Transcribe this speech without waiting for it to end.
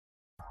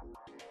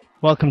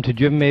Welcome to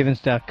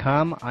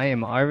drivenmavens.com. I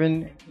am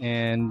Arvin,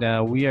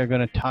 and we are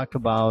going to talk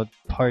about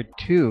part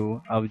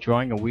 2 of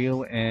drawing a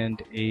wheel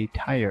and a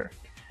tire.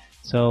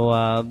 So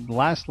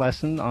last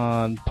lesson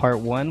on part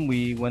 1,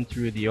 we went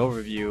through the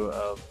overview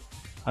of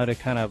how to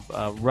kind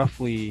of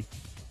roughly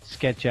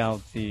sketch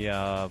out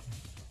the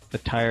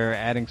tire,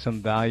 adding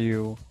some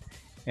value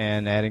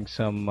and adding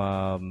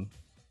some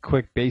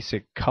quick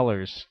basic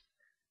colors,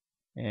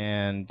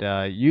 and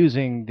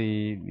using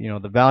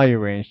the value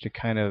range to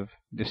kind of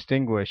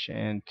distinguish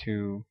and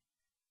to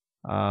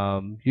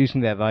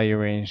using that value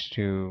range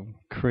to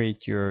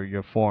create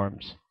your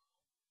forms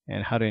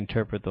and how to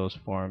interpret those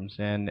forms.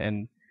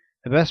 And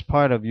the best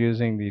part of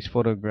using these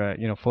photo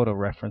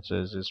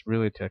references is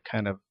really to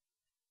kind of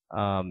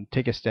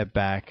take a step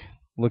back,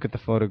 look at the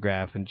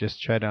photograph, and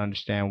just try to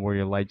understand where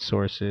your light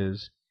source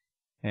is,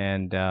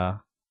 and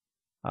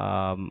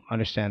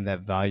understand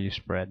that value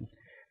spread.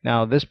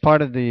 Now, this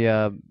part of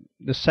the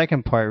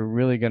second part, we're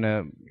really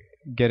gonna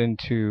get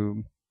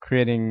into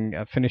creating,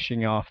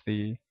 finishing off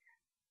the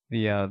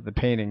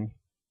painting,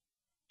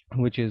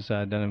 which is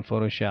done in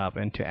Photoshop,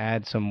 and to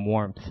add some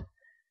warmth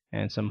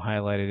and some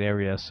highlighted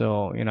area.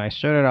 So I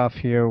started off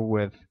here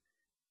with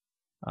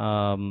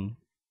um,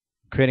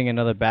 creating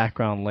another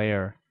background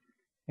layer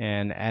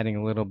and adding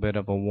a little bit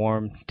of a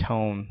warm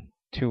tone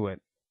to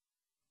it,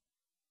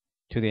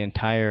 to the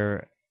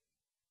entire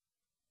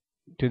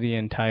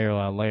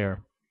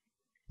layer.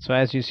 So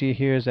as you see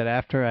here is that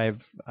after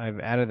I've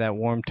added that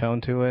warm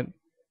tone to it,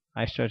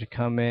 I start to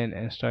come in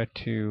and start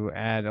to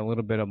add a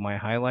little bit of my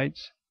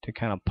highlights to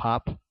kind of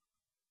pop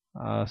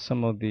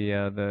some of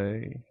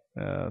the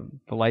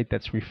light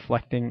that's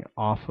reflecting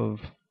off of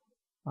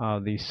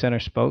the center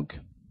spoke.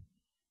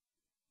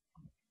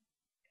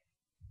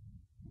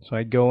 So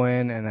I go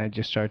in and I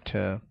just start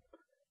to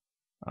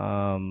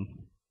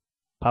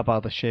pop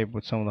out the shape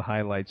with some of the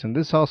highlights, and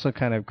this also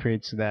kind of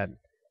creates that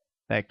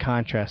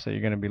contrast that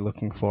you're going to be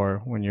looking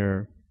for when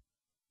you're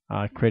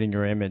creating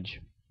your image.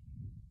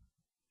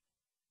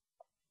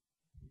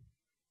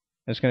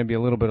 There's going to be a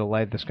little bit of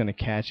light that's going to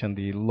catch on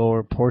the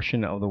lower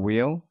portion of the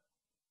wheel,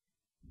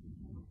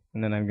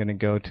 and then I'm going to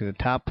go to the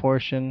top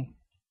portion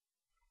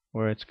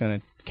where it's going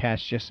to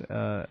catch just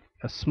a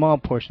small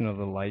portion of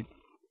the light,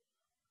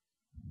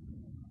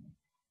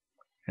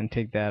 and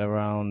take that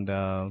around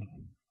the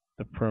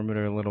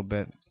perimeter a little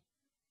bit.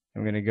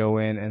 I'm going to go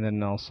in and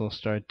then also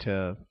start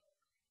to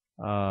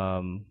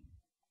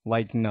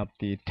lighten up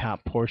the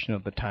top portion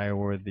of the tire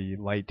where the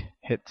light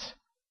hits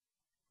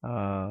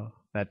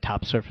that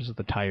top surface of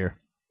the tire.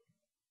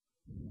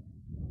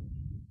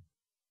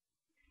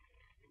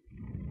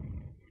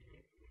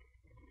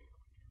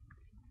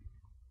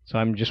 So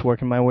I'm just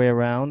working my way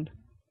around,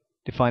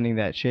 defining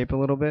that shape a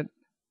little bit,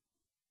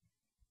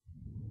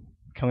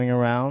 coming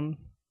around,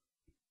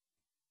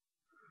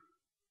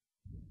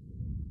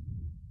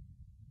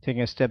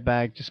 taking a step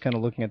back, just kind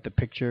of looking at the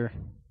picture,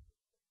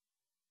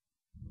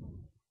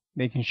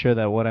 making sure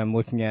that what I'm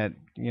looking at,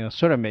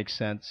 sort of makes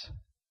sense.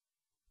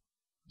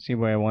 See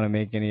where I want to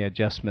make any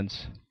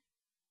adjustments.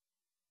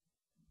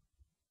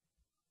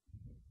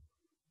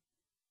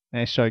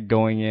 And I start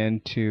going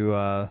into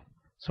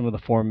some of the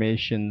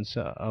formations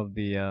of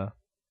the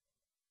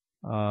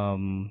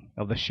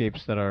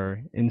shapes that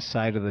are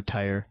inside of the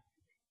tire,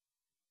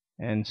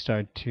 and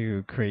start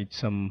to create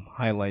some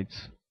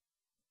highlights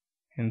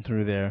in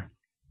through there.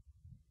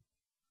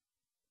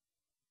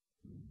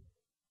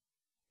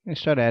 And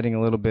start adding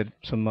a little bit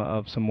some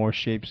more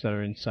shapes that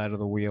are inside of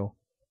the wheel.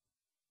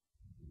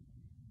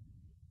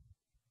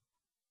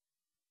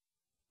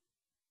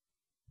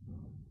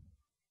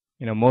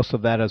 Most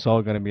of that is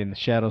all going to be in the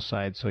shadow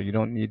side, so you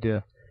don't need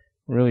to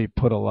really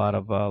put a lot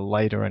of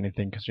light or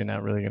anything, because you're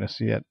not really going to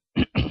see it.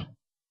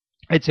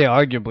 I'd say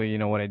arguably,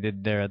 what I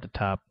did there at the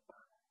top,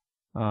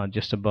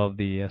 just above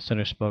the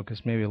center spoke,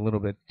 is maybe a little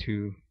bit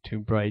too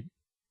bright.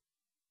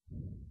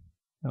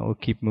 We'll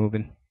keep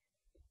moving.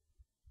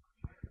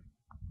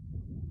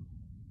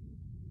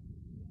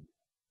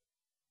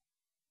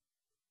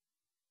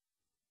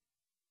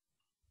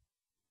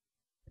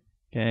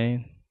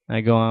 Okay,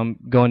 I'm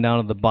going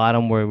down to the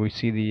bottom where we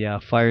see the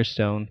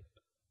Firestone.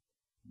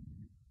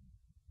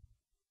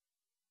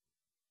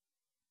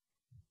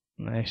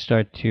 And I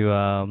start to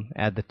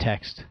add the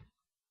text.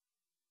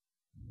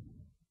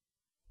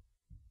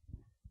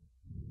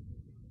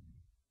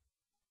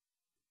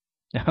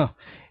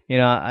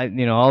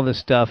 All this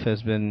stuff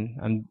has been,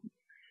 I'm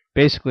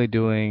basically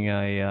doing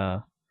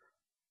a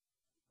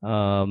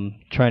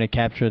trying to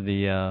capture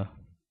the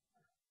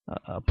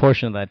a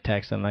portion of that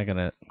text. I'm not going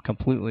to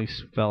completely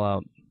spell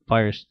out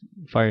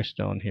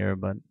Firestone here,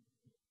 but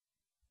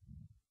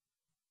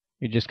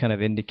you're just kind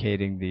of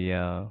indicating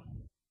the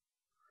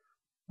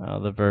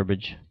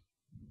verbiage.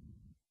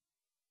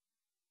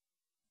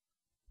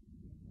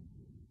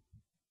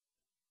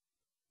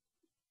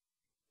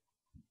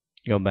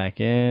 Go back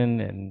in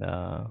and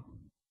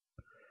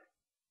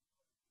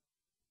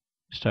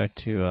start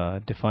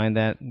to define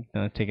that.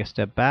 Take a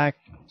step back,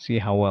 see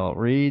how well it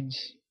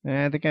reads.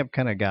 I think I've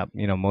kind of got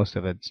most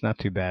of it. It's not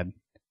too bad.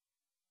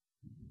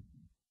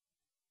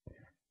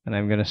 and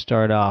I'm going to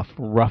start off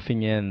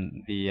roughing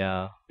in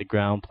the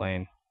ground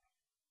plane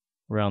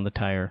around the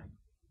tire.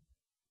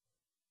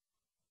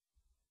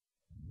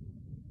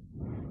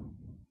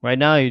 Right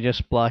now you're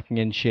just blocking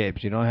in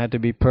shapes. You don't have to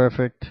be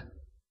perfect.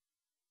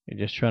 You're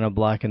just trying to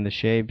block in the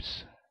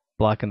shapes,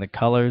 block in the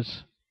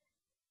colors.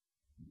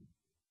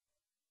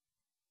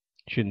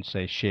 Shouldn't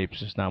say shapes,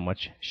 there's not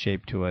much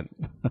shape to it.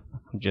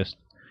 I'm just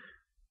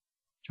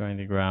trying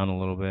to ground a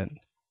little bit.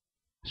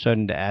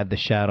 Starting to add the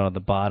shadow at the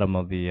bottom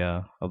of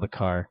the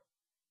car.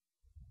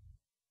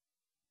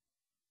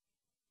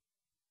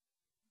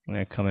 I'm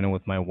going to come in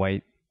with my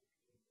white.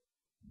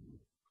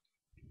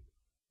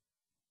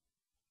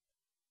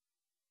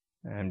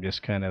 I'm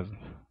just kind of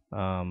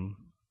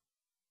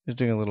just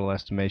doing a little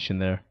estimation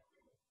there.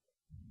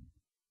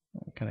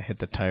 Kind of hit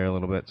the tire a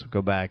little bit, so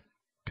go back,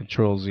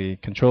 Control Z.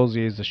 Control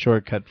Z is the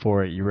shortcut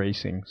for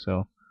erasing,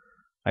 so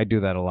I do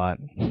that a lot.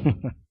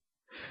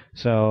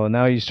 So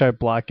now you start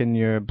blocking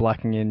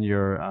in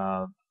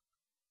your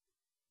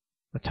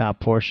the top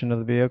portion of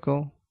the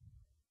vehicle.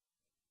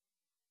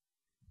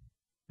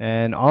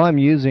 And all I'm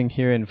using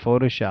here in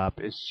Photoshop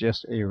is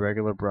just a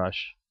regular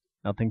brush.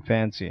 Nothing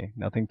fancy,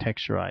 nothing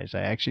texturized.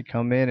 I actually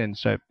come in and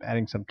start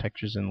adding some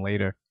textures in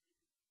later.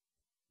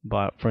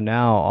 But for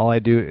now, all I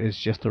do is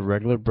just a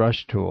regular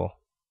brush tool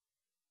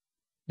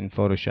in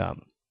Photoshop.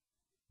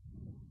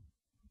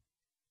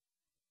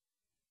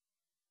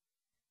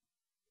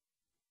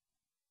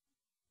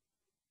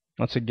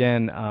 Once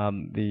again,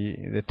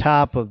 the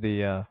top of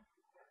the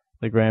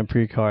Grand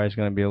Prix car is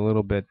going to be a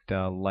little bit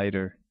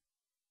lighter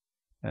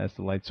as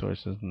the light source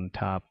is on the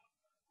top.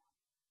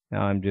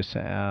 Now I'm just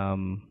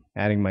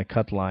adding my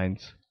cut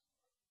lines.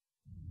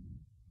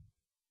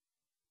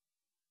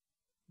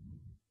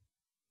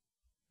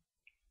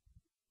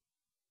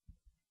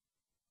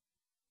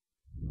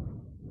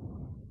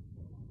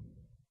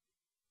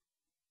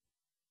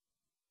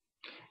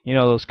 You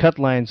know, those cut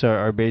lines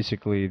are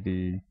basically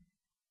the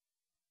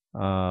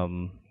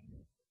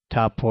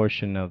top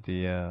portion of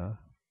the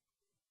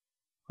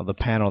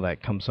panel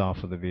that comes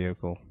off of the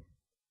vehicle.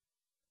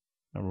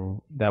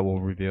 That will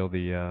reveal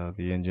the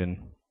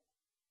engine.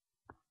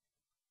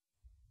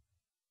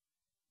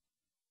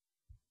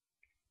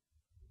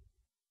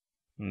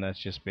 And that's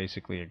just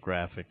basically a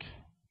graphic.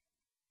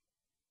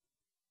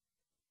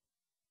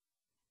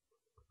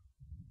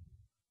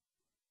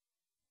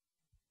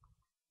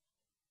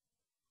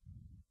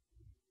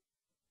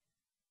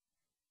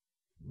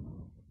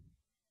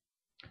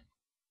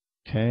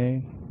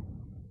 Okay.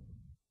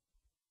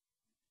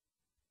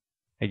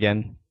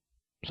 Again,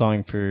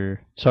 sorry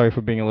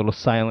for being a little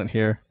silent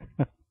here.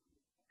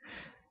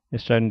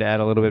 Just starting to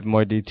add a little bit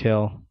more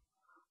detail.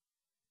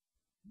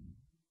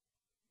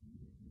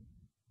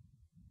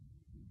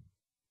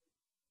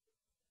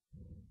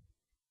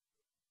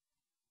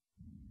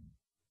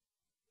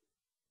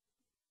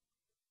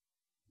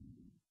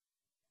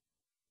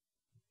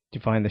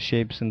 Define the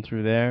shapes in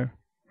through there.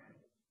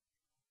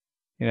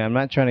 You know, I'm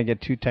not trying to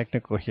get too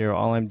technical here.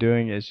 All I'm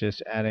doing is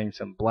just adding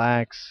some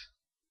blacks,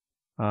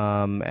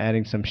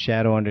 adding some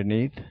shadow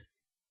underneath,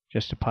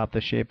 just to pop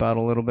the shape out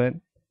a little bit.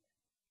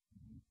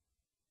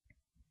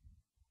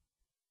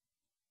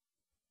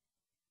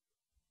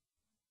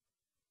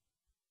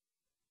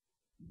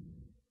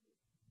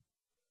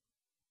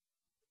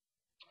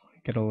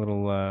 Get a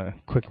little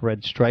quick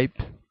red stripe,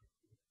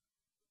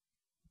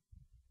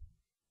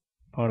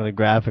 part of the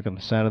graphic on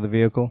the side of the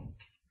vehicle.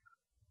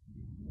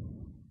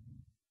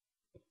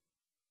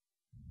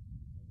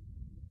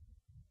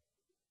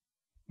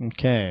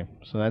 Okay,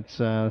 so that's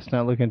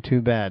not looking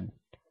too bad.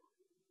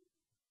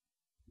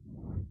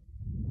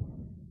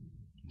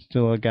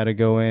 Still got to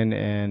go in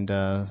and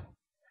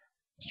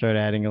start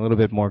adding a little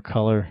bit more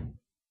color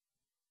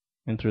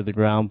in through the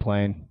ground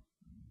plane.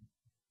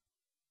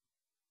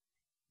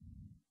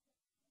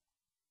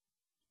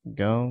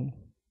 Go.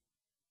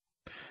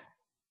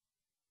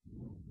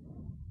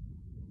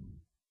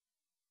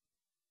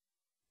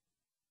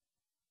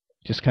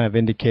 Just kind of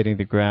indicating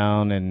the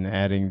ground and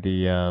adding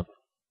the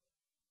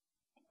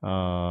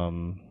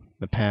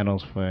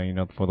panels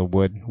for for the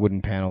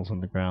wooden panels on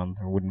the ground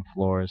or wooden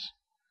floors.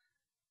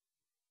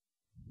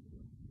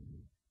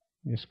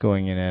 Just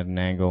going in at an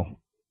angle.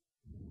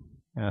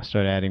 I'll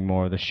start adding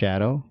more of the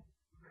shadow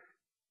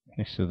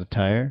next to the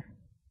tire,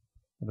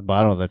 at the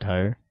bottom of the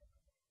tire.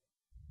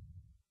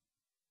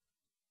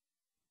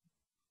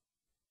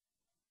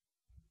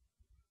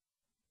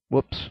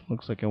 Whoops,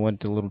 looks like I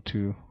went a little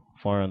too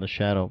far on the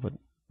shadow, but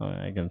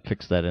I can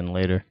fix that in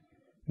later.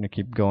 I'm going to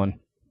keep going.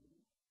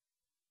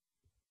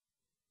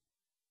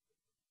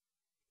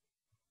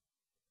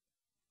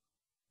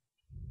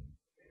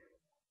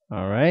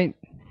 Alright.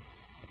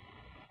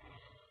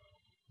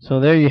 So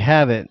there you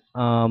have it.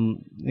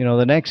 You know,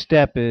 the next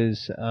step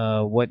is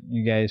what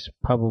you guys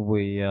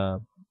probably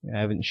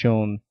haven't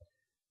shown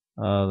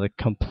the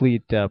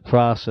complete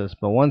process.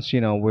 But once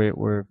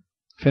we're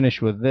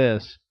finished with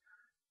this,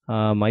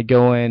 I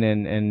go in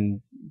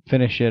and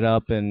finish it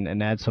up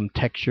and add some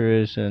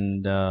textures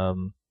and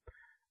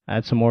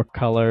add some more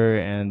color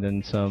and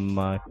then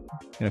some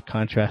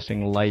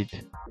contrasting light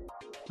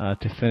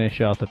to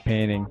finish off the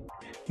painting.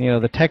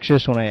 The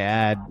textures, when I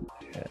add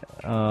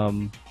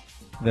um,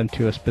 them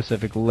to a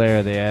specific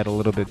layer, they add a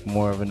little bit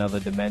more of another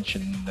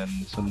dimension and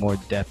some more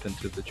depth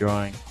into the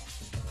drawing.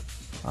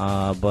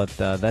 But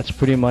that's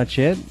pretty much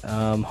it.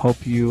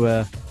 Hope you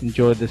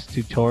enjoyed this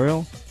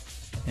tutorial,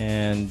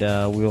 and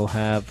we'll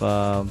have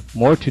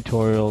more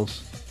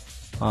tutorials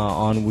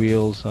on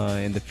wheels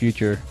in the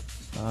future,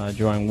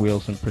 drawing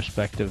wheels in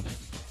perspective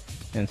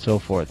and so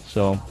forth.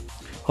 So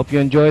hope you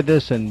enjoyed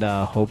this, and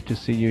hope to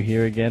see you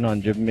here again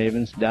on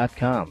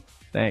DrivenMavens.com.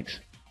 Thanks.